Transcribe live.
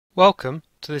Welcome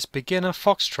to this beginner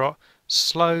Foxtrot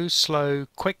slow,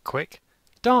 quick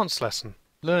dance lesson.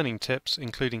 Learning tips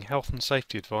including health and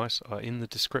safety advice are in the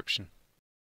description.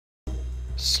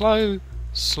 Slow,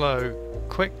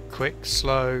 quick,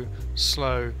 slow,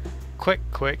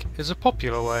 quick is a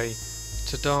popular way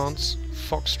to dance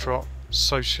Foxtrot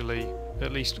socially,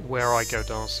 at least where I go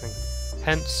dancing.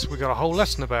 Hence, we got a whole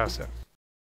lesson about it.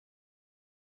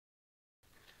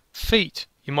 Feet.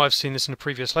 You might have seen this in a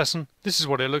previous lesson. This is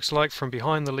what it looks like from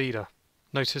behind the leader.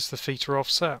 Notice the feet are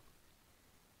offset.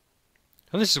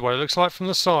 And this is what it looks like from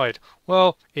the side.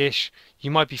 Well, ish.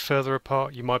 You might be further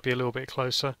apart, you might be a little bit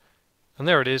closer. And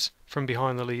there it is, from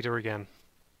behind the leader again.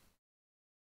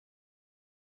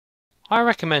 I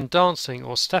recommend dancing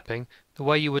or stepping the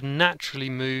way you would naturally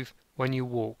move when you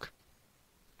walk.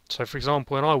 So for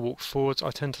example, when I walk forwards, I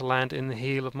tend to land in the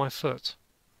heel of my foot.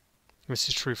 This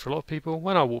is true for a lot of people.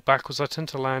 When I walk backwards, I tend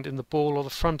to land in the ball or the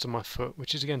front of my foot,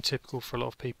 which is again typical for a lot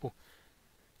of people.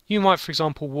 You might, for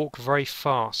example, walk very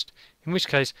fast, in which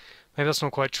case maybe that's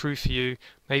not quite true for you.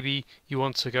 Maybe you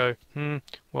want to go,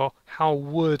 well, how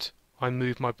would I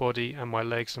move my body and my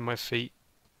legs and my feet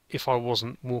if I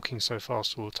wasn't walking so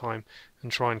fast all the time, and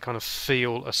try and kind of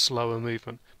feel a slower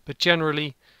movement. But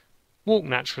generally, walk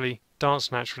naturally,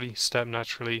 dance naturally, step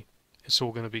naturally, it's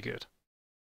all going to be good.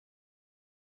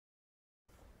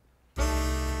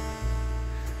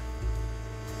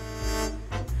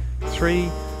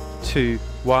 3, 2,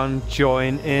 1,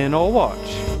 join in or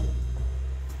watch.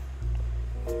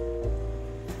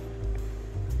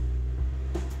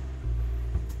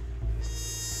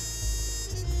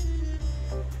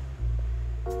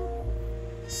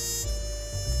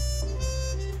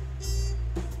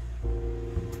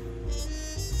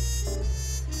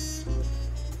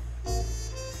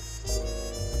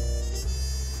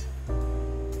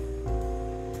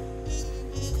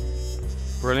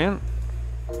 Brilliant.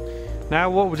 Now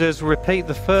what we'll do is repeat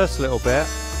the first little bit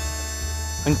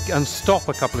and stop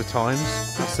a couple of times.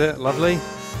 That's it, lovely.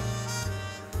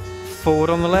 Forward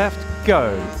on the left,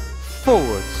 go.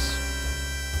 Forwards.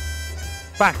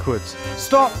 Backwards.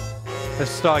 Stop.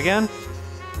 Let's start again.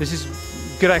 This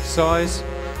is good exercise.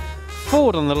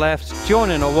 Forward on the left,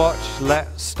 join in or watch.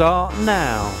 Let's start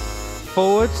now.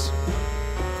 Forwards.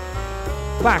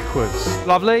 Backwards.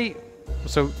 Lovely.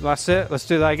 So that's it. Let's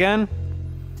do that again.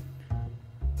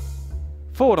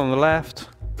 Forward on the left,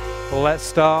 let's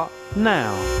start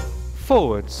now.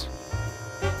 Forwards,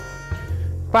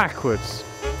 backwards.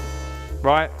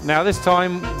 Right, now this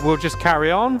time we'll just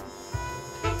carry on.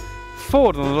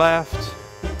 Forward on the left,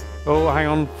 oh hang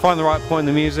on, find the right point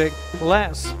in the music.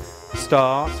 Let's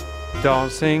start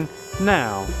dancing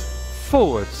now.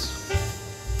 Forwards,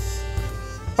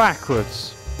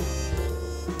 backwards,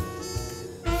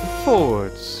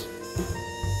 forwards,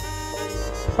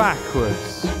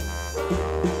 backwards,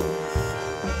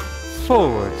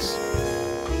 forwards,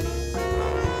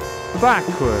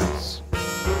 backwards,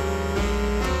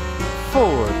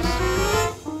 forwards,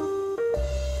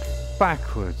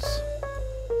 backwards,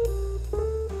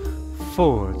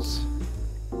 forwards,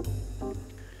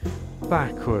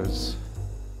 backwards,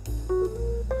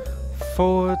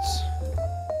 forwards,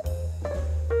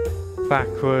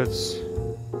 backwards.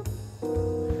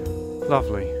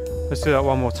 Lovely. Let's do that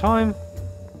one more time.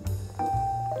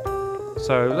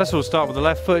 So let's all start with the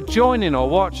left foot. Join in or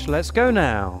watch. Let's go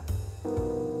now.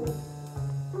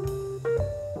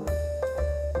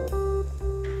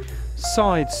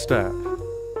 Side step.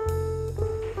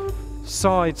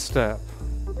 Side step.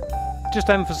 Just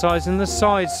emphasizing the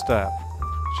side step.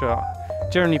 Sure.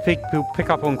 Generally people pick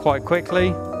up on quite quickly.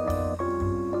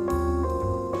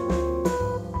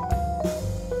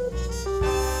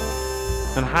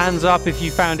 And hands up if you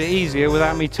found it easier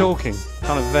without me talking.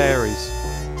 Kind of varies.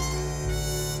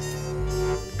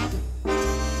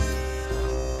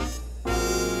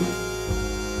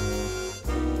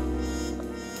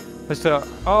 Let's do it.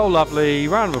 Oh, lovely.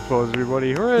 Round of applause,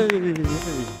 everybody. Hooray!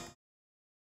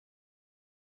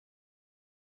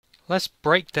 Let's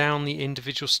break down the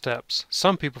individual steps.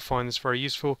 Some people find this very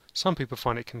useful, some people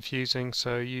find it confusing,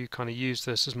 so you kind of use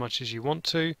this as much as you want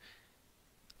to.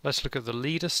 Let's look at the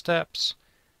leader steps.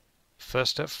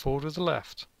 First step forward with the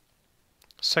left.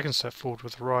 Second step forward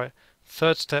with the right.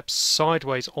 Third step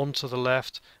sideways onto the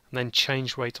left, and then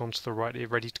change weight onto the right. You're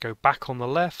ready to go back on the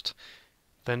left,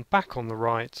 then back on the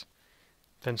right,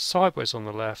 then sideways on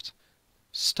the left,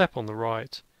 step on the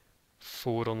right,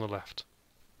 forward on the left.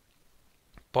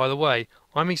 By the way,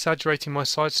 I'm exaggerating my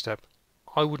side step.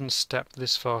 I wouldn't step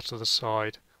this far to the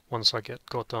side once I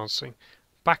got dancing.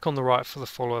 Back on the right for the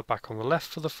follower, back on the left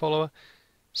for the follower,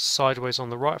 sideways on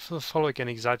the right for the follower, again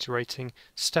exaggerating,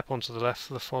 step onto the left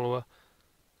for the follower,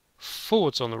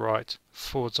 forwards on the right,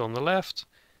 forwards on the left,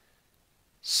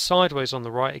 sideways on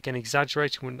the right, again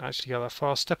exaggerating, wouldn't actually go that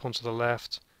far, step onto the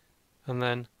left, and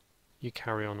then you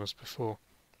carry on as before.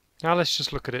 Now let's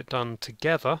just look at it done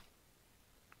together.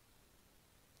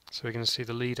 So we're going to see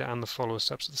the leader and the follower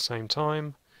steps at the same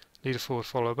time. Leader forward,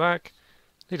 follow back,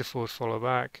 leader forward, follow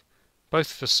back,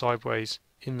 both of us sideways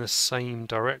in the same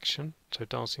direction, so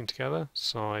dancing together,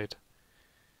 side,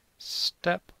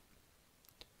 step,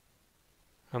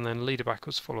 and then leader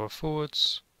backwards, follower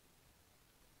forwards.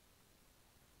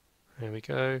 There we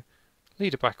go.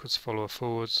 Leader backwards, follower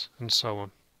forwards, and so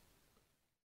on.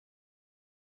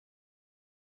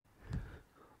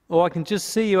 Oh, I can just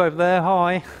see you over there.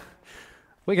 Hi.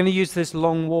 We're going to use this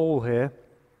long wall here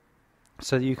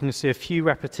so that you can see a few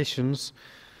repetitions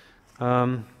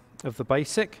of the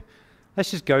basic.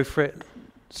 Let's just go for it.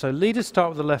 So leaders start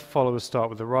with the left, followers start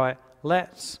with the right.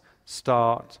 Let's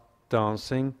start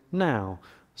dancing now.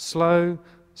 Slow,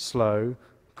 slow,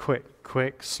 quick,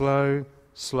 quick, slow,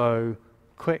 slow,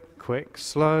 quick, quick,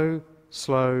 slow,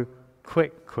 slow,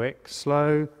 quick, quick,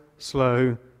 slow,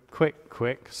 slow, quick,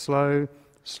 quick, slow,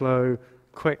 slow,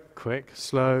 quick, quick,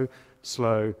 slow,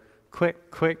 slow, quick,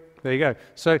 quick. There you go.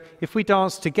 So if we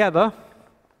dance together,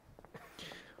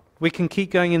 we can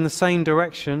keep going in the same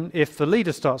direction if the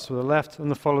leader starts with the left and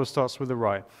the follower starts with the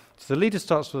right. So the leader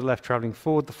starts with the left traveling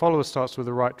forward, the follower starts with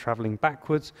the right traveling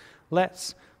backwards.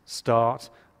 Let's start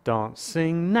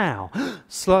dancing now.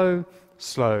 Slow,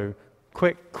 slow,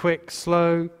 quick, quick,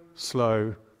 slow,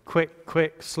 slow, quick,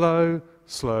 quick, slow,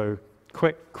 slow,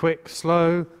 quick, quick,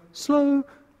 slow, slow,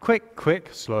 quick, quick,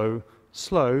 slow,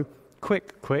 slow,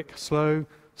 quick, quick, slow,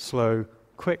 slow,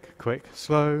 quick, quick,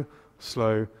 slow,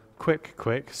 slow, quick,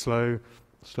 quick, slow,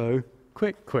 slow,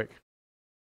 quick, quick.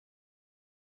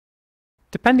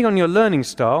 Depending on your learning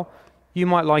style, you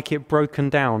might like it broken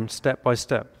down step by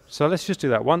step. So let's just do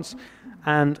that once.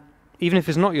 And even if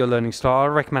it's not your learning style, I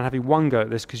recommend having one go at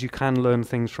this because you can learn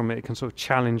things from it. It can sort of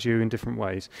challenge you in different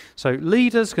ways. So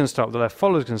leaders going to start with the left,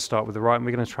 followers going to start with the right, and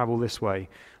we're going to travel this way.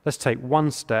 Let's take one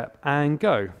step and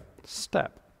go.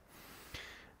 Step.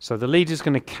 So the leader is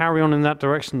going to carry on in that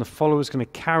direction, the follower is going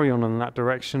to carry on in that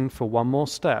direction for one more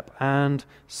step, and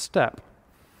step.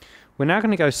 We're now going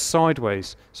to go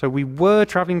sideways. So we were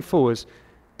traveling forwards,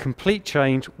 complete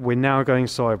change, we're now going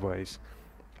sideways.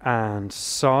 And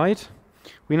side.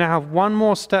 We now have one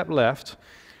more step left.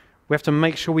 We have to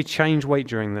make sure we change weight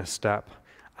during this step.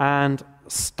 And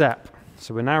step.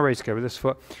 So we're now ready to go with this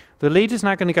foot. The leader is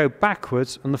now going to go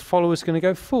backwards and the follower is going to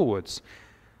go forwards.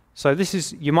 So this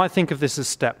is, you might think of this as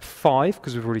step 5,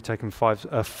 because we've already taken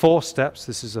 4 steps.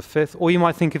 This is a 5th. Or you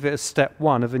might think of it as step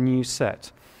 1 of a new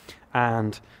set.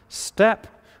 And step.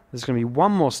 There's going to be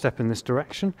one more step in this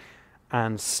direction.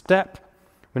 And step.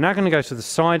 We're now going to go to the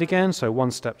side again. So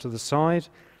one step to the side.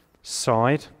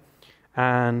 Side.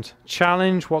 And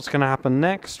challenge. What's going to happen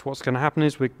next? What's going to happen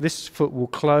is this foot will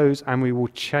close and we will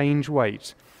change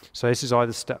weight. So this is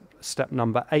either step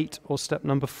number 8 or step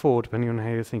number 4, depending on how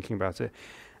you're thinking about it.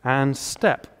 And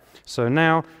step. So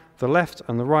now the left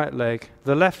and the right leg,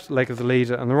 the left leg of the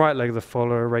leader and the right leg of the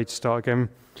follower are ready to start again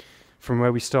from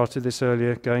where we started this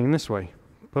earlier, going this way.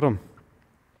 Put on.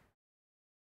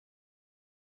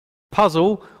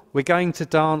 Puzzle, we're going to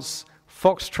dance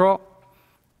Foxtrot.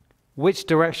 Which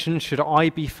direction should I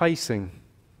be facing?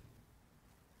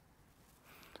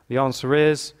 The answer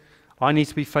is, I need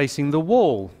to be facing the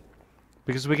wall,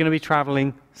 because we're going to be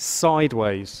traveling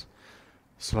sideways.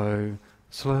 Slow,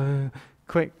 slow,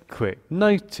 quick, quick.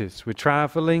 Notice we're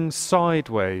traveling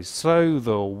sideways, so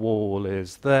the wall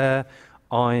is there.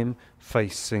 I'm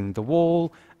facing the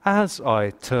wall. As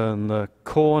I turn the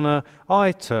corner,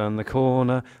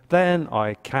 then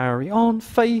I carry on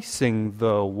facing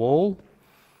the wall.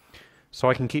 So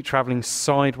I can keep traveling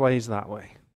sideways that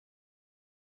way.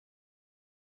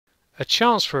 A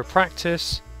chance for a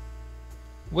practice.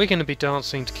 We're going to be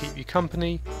dancing to keep you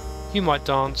company. You might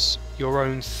dance your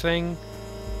own thing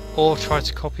or try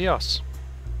to copy us.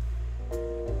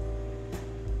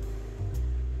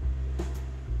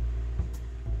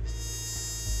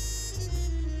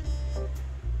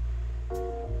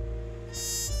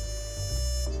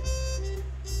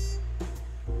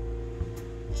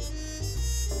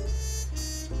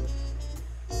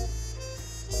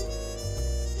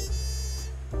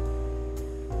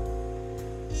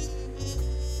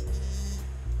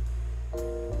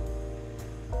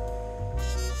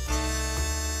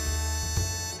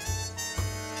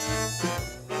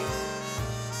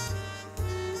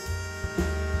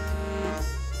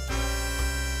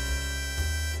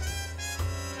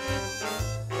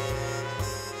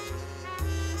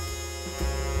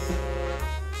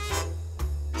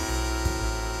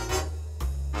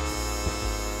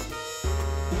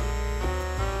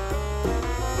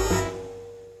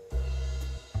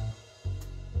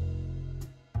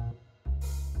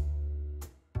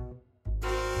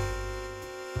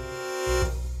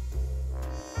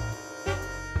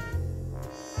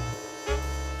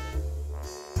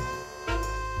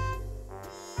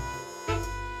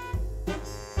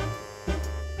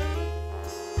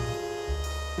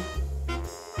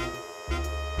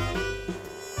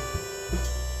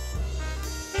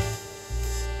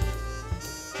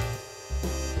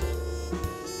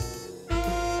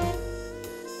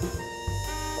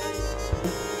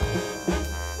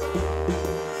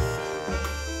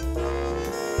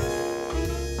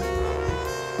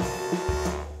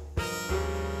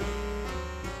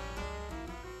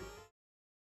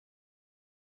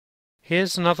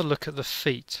 Here's another look at the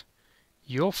feet.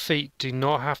 Your feet do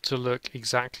not have to look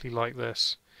exactly like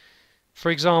this. For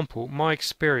example, my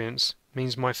experience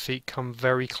means my feet come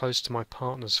very close to my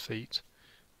partner's feet.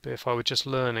 But if I were just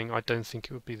learning, I don't think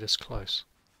it would be this close.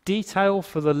 Detail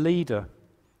for the leader.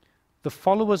 The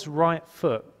follower's right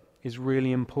foot is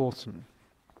really important.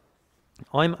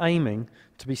 I'm aiming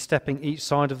to be stepping each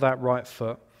side of that right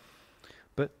foot,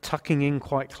 but tucking in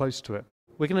quite close to it.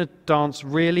 We're going to dance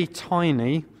really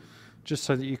tiny, just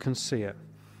so that you can see it.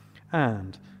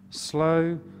 And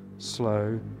slow,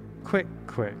 slow, quick,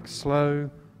 quick, slow,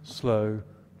 slow,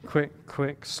 quick,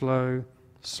 quick, slow,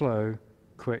 slow,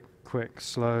 quick, quick,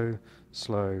 slow,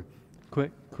 slow,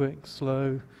 quick, quick,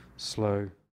 slow, slow.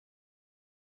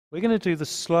 We're going to do the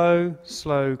slow,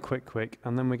 slow, quick, quick,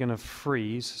 and then we're going to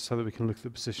freeze so that we can look at the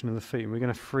position of the feet. And we're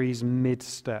going to freeze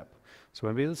mid-step. So it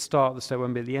won't be at the start of the step, it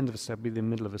won't be at the end of a step, it'll be the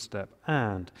middle of a step.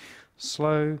 And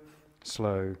slow,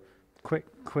 slow, quick,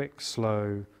 quick,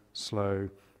 slow, slow,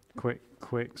 quick,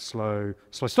 quick, slow,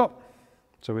 slow, stop.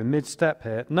 So we're mid-step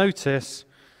here. Notice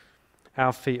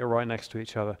our feet are right next to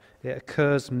each other. It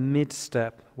occurs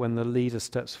mid-step when the leader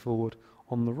steps forward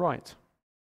on the right.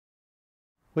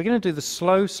 We're going to do the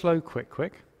slow, slow, quick,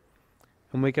 quick,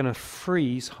 and we're going to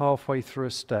freeze halfway through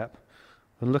a step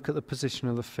and look at the position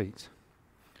of the feet.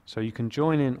 So you can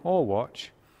join in or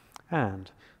watch,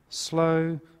 and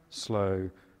slow,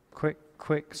 slow, quick,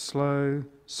 quick, slow,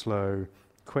 slow,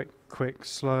 quick, quick,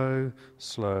 slow,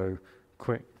 slow,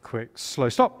 quick, quick, slow,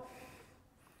 stop.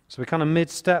 So we're kind of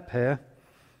mid-step here.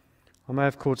 I may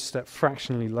have called step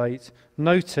fractionally late.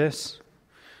 Notice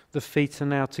the feet are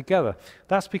now together.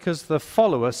 That's because the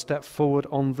follower stepped forward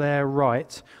on their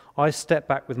right. I step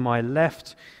back with my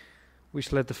left,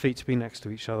 which led the feet to be next to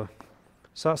each other.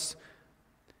 So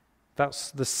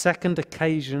that's the second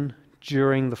occasion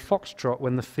during the foxtrot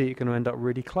when the feet are going to end up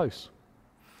really close.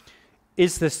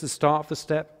 Is this the start of the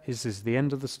step? Is this the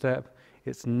end of the step?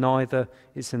 It's neither.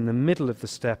 It's in the middle of the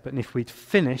step, and if we'd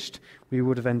finished, we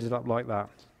would have ended up like that.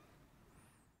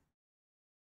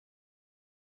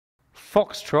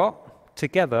 Foxtrot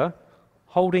together,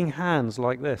 holding hands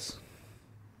like this.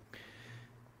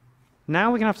 Now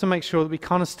we're going to have to make sure that we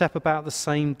kind of step about the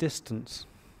same distance.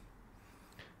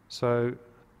 So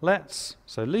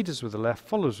leaders with the left,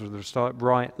 followers with the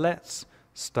right. Let's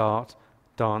start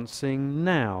dancing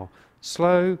now.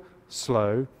 Slow,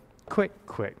 slow, quick,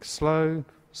 quick, slow,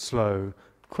 slow,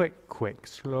 quick, quick,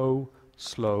 slow,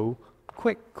 slow,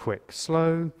 quick, quick,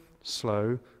 slow,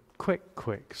 slow, quick,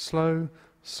 quick, slow,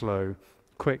 slow,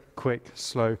 quick, quick,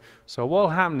 slow. So what will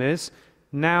happen is,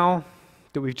 now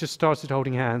that we've just started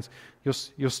holding hands,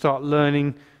 you'll start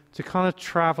learning to kind of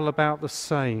travel about the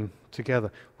same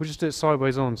together. We'll just do it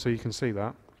sideways on so you can see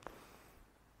that.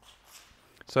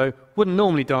 So wouldn't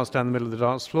normally dance down the middle of the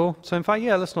dance floor. So in fact,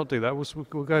 yeah, let's not do that. We'll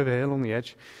go over here along the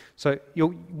edge. So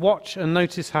you'll watch and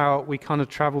notice how we kind of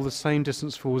travel the same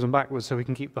distance forwards and backwards so we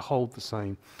can keep the hold the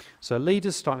same. So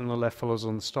leaders starting on the left, followers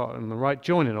on the start on the right.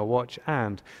 Join in or watch,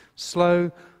 and slow,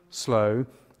 slow,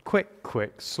 quick,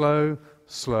 quick, slow,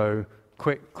 slow,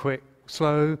 quick, quick,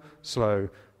 slow, slow,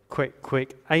 quick,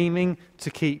 quick, aiming to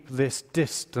keep this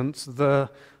distance the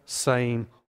same.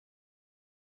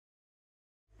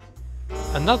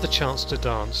 Another chance to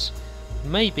dance.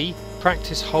 Maybe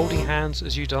practice holding hands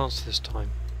as you dance this time.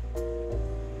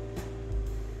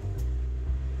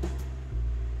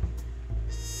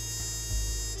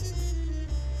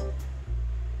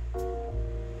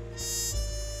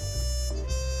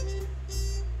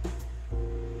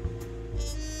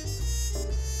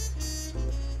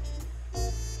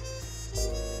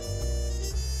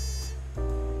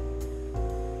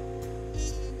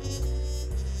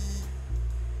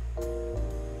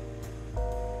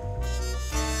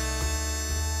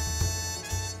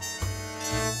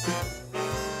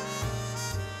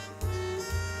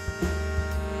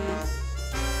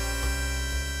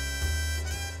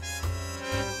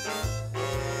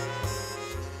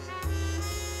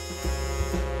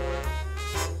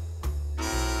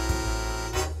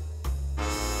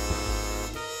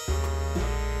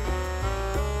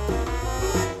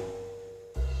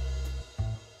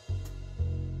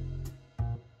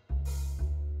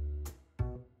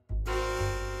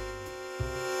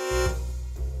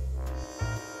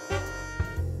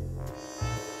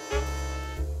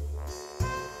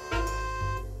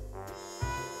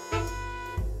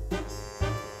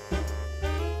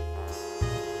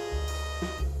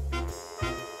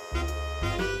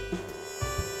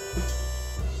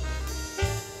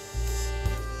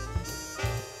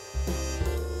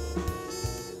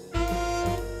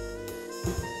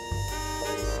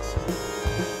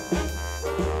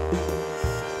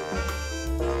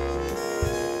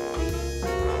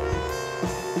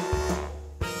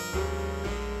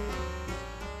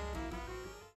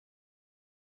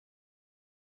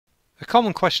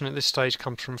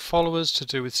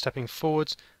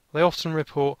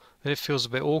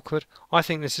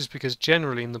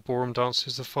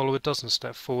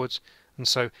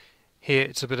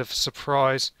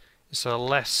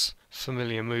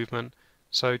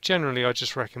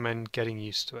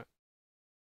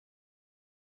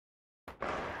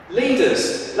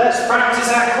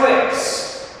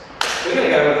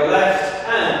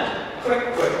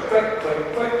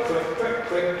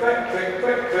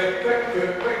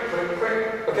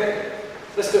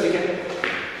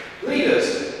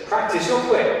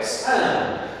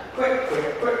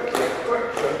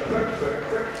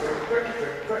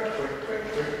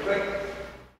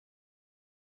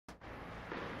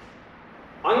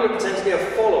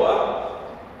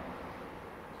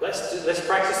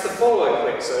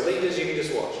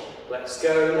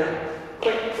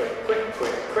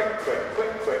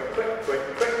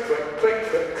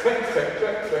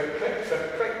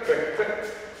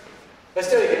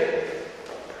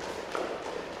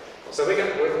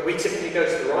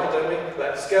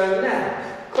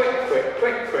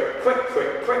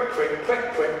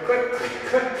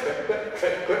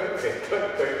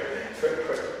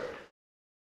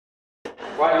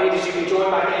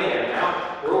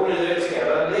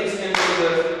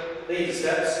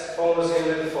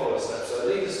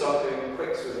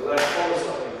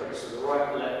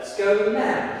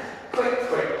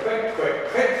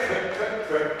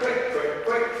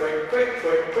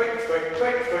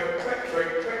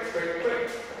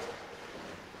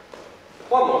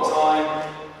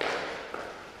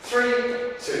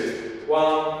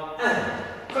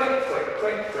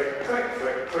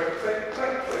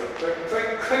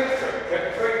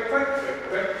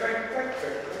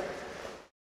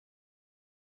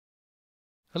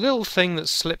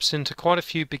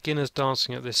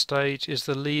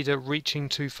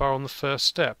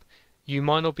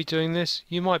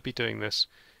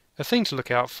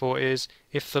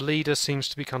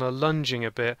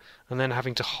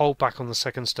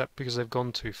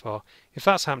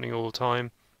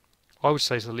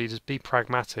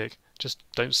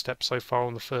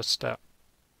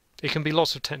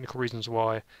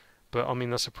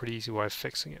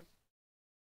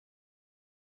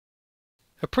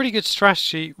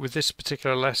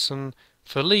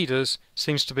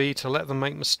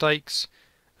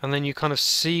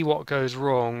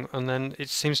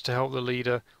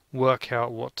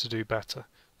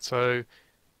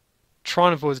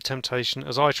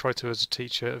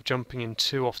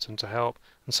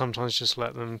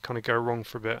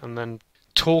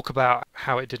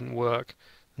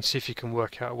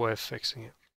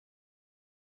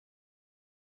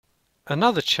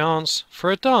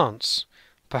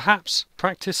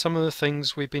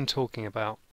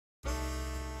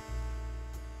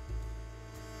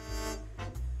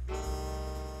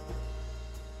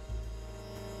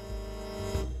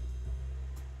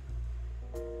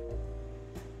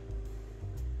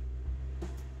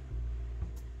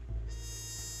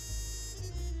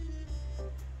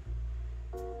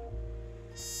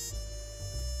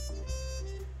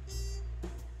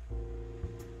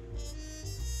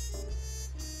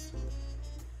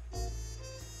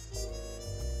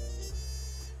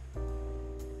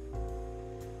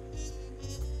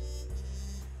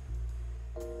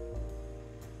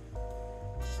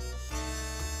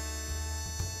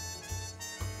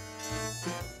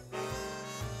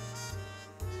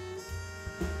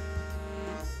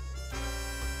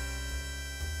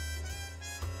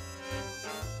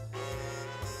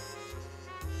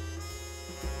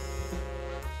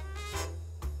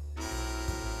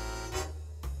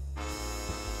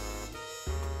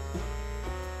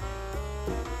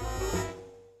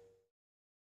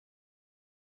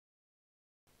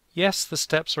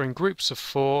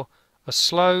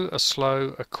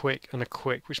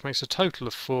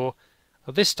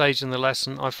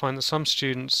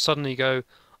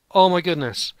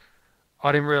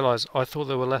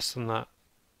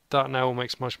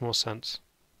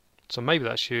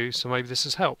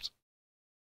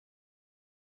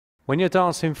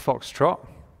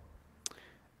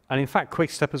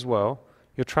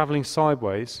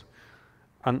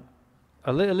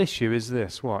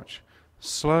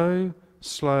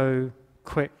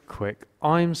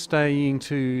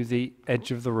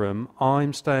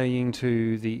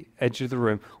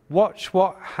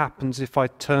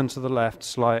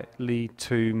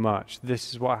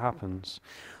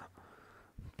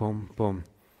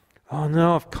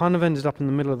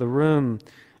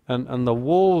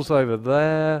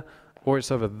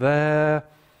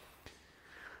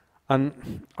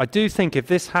 And I do think if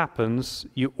this happens,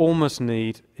 you almost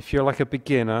need, if you're like a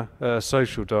beginner at a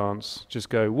social dance, just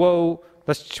go, whoa,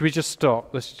 should we just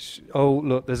stop? Oh,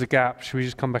 look, there's a gap. Should we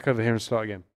just come back over here and start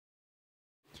again?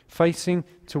 Facing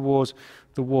towards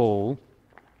the wall.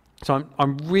 So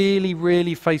I'm really,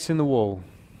 really facing the wall.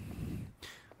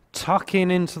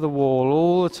 Tucking into the wall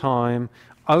all the time,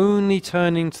 only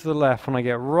turning to the left when I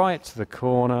get right to the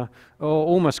corner, or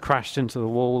almost crashed into the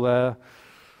wall there.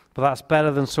 But that's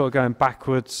better than sort of going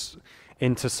backwards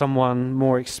into someone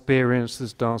more experienced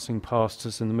that's dancing past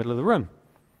us in the middle of the room.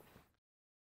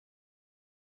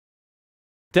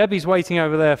 Debbie's waiting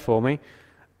over there for me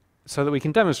so that we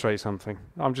can demonstrate something.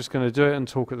 I'm just going to do it and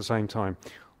talk at the same time.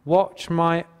 Watch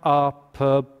my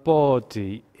upper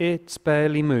body, it's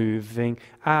barely moving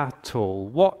at all.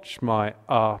 Watch my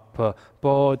upper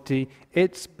body,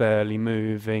 it's barely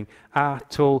moving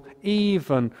at all.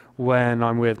 Even when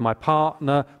I'm with my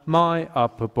partner, my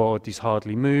upper body's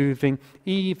hardly moving.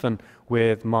 Even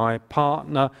with my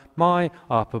partner, my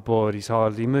upper body's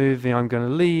hardly moving. I'm going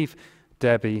to leave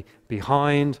Debbie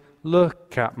behind.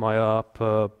 Look at my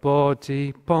upper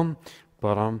body, bum,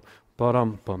 ba-dum,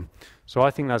 ba-dum, bum. So I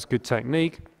think that's good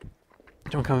technique.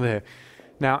 John, come over here.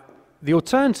 Now, the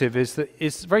alternative is that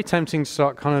it's very tempting to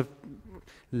start kind of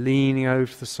leaning over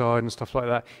to the side and stuff like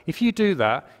that. If you do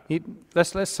that,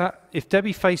 if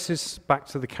Debbie faces back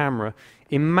to the camera,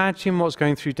 imagine what's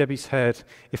going through Debbie's head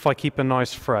if I keep a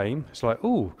nice frame. It's like,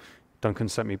 ooh, Duncan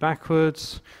sent me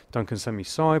backwards, Duncan sent me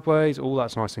sideways, all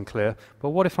that's nice and clear. But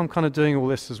what if I'm kind of doing all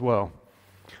this as well?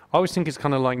 I always think it's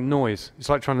kind of like noise. It's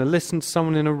like trying to listen to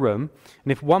someone in a room,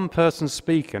 and if one person's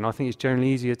speaking, I think it's generally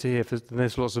easier to hear if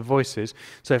there's lots of voices.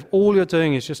 So if all you're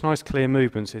doing is just nice clear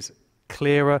movements, it's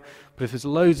clearer. But if there's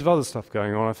loads of other stuff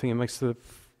going on, I think it makes makes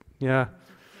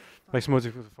it more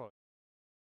difficult to follow.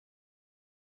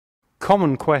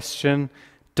 Common question,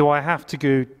 do I have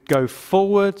to go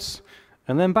forwards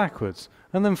and then backwards,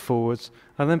 and then forwards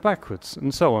and then backwards,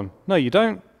 and so on? No, you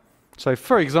don't. So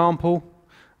for example,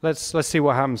 let's see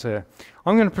what happens here.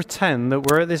 I'm going to pretend that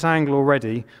we're at this angle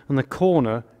already and the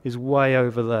corner is way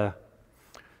over there.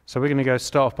 So we're going to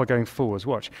start off by going forwards.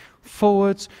 Watch.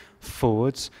 Forwards,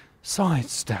 forwards, side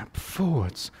step,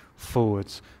 forwards,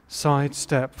 forwards, side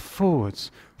step, forwards,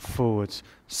 forwards,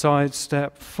 side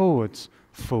step, forwards,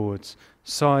 forwards,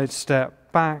 side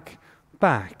step, back,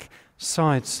 back,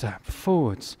 side step,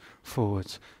 forwards,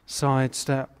 forwards, side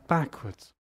step,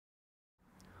 backwards.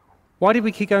 Why did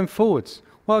we keep going forwards?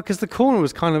 Well, because the corner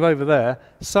was kind of over there,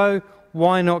 so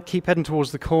why not keep heading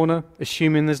towards the corner,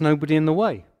 assuming there's nobody in the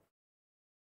way?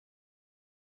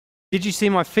 Did you see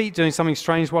my feet doing something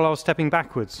strange while I was stepping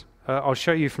backwards? I'll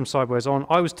show you from sideways on.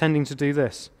 I was tending to do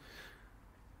this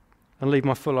and leave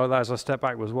my foot like that as I step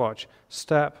backwards. Watch.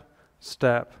 Step,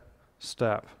 step,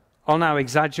 step. I'll now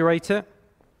exaggerate it.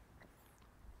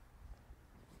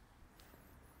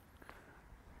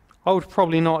 I would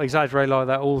probably not exaggerate like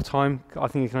that all the time. I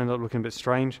think it can end up looking a bit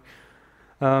strange.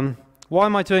 Why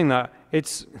am I doing that?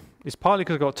 It's partly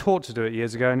because I got taught to do it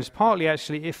years ago, and it's partly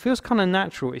actually, it feels kind of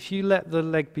natural. If you let the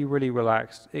leg be really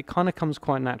relaxed, it kind of comes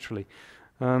quite naturally.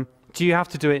 Do you have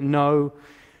to do it? No.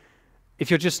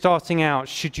 If you're just starting out,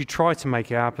 should you try to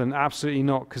make it happen? Absolutely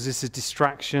not, because this is a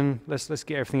distraction. Let's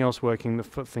get everything else working. The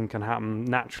foot thing can happen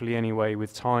naturally anyway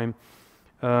with time.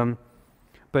 But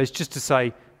it's just to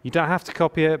say, you don't have to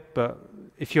copy it, but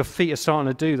if your feet are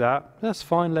starting to do that, that's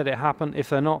fine, let it happen. If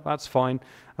they're not, that's fine.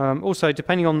 Also,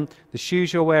 depending on the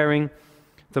shoes you're wearing,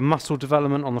 the muscle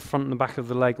development on the front and the back of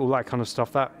the leg, all that kind of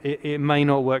stuff, that it may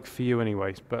not work for you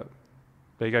anyways, but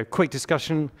there you go. Quick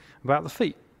discussion about the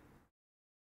feet.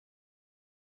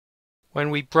 When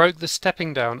we broke the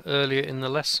stepping down earlier in the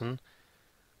lesson,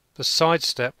 the side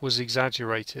step was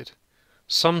exaggerated.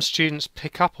 Some students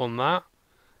pick up on that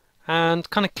and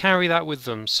kind of carry that with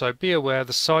them, so be aware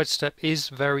the side step is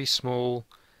very small.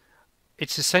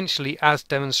 It's essentially as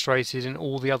demonstrated in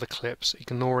all the other clips,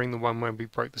 ignoring the one where we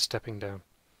broke the stepping down.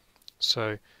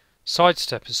 So side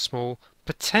step is small,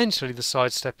 potentially the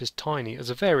side step is tiny.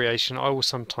 As a variation, I will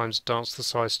sometimes dance the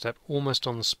side step almost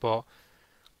on the spot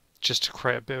just to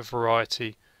create a bit of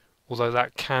variety, although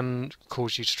that can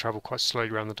cause you to travel quite slowly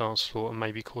around the dance floor and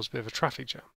maybe cause a bit of a traffic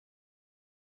jam.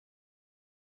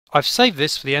 I've saved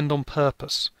this for the end on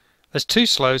purpose. There's 2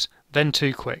 slows, then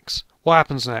 2 quicks. What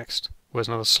happens next? Well, there's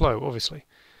another slow, obviously.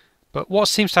 But what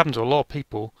seems to happen to a lot of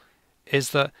people is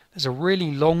that there's a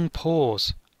really long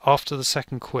pause after the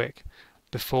second quick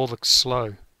before the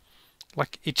slow.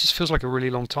 Like, it just feels like a really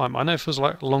long time. I know it feels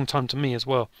like a long time to me as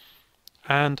well.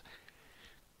 And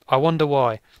I wonder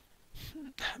why.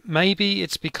 Maybe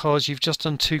it's because you've just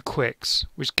done 2 quicks,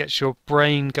 which gets your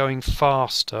brain going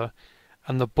faster,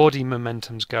 and the body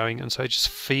momentum's going, and so it just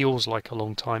feels like a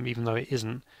long time even though it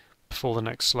isn't before the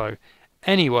next slow.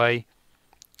 Anyway,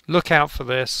 look out for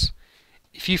this.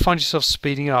 If you find yourself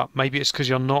speeding up, maybe it's because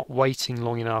you're not waiting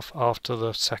long enough after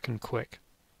the second quick.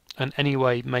 And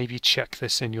anyway, maybe check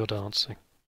this in your dancing.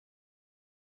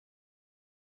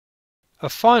 A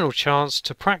final chance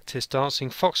to practice dancing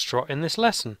Foxtrot in this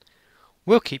lesson.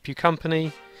 We'll keep you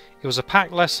company. It was a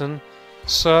packed lesson,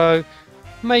 so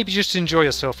maybe just enjoy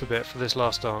yourself a bit for this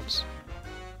last dance.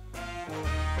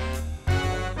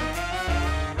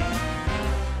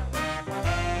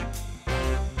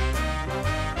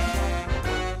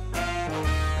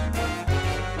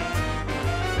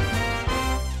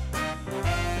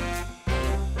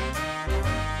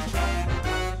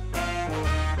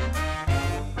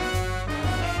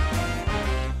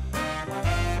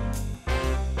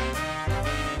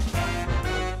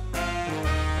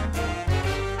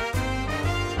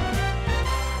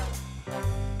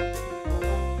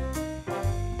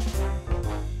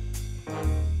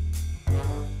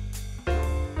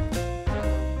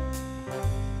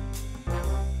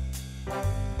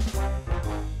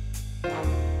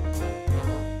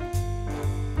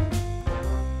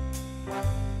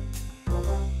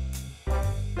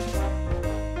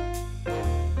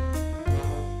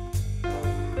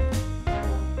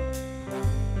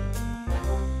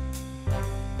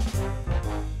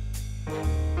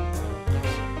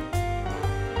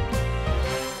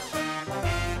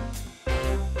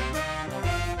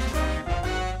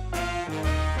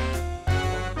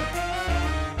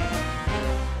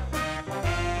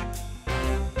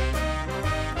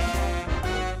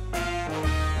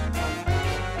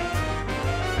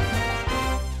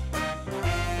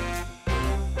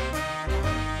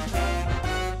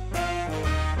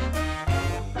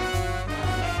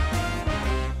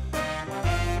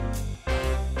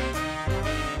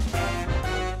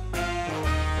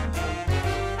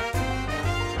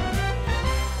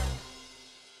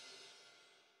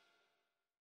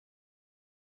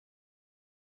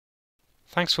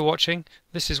 Thanks for watching.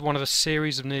 This is one of a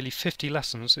series of nearly 50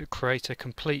 lessons that create a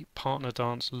complete partner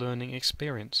dance learning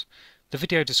experience. The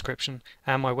video description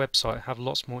and my website have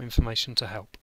lots more information to help.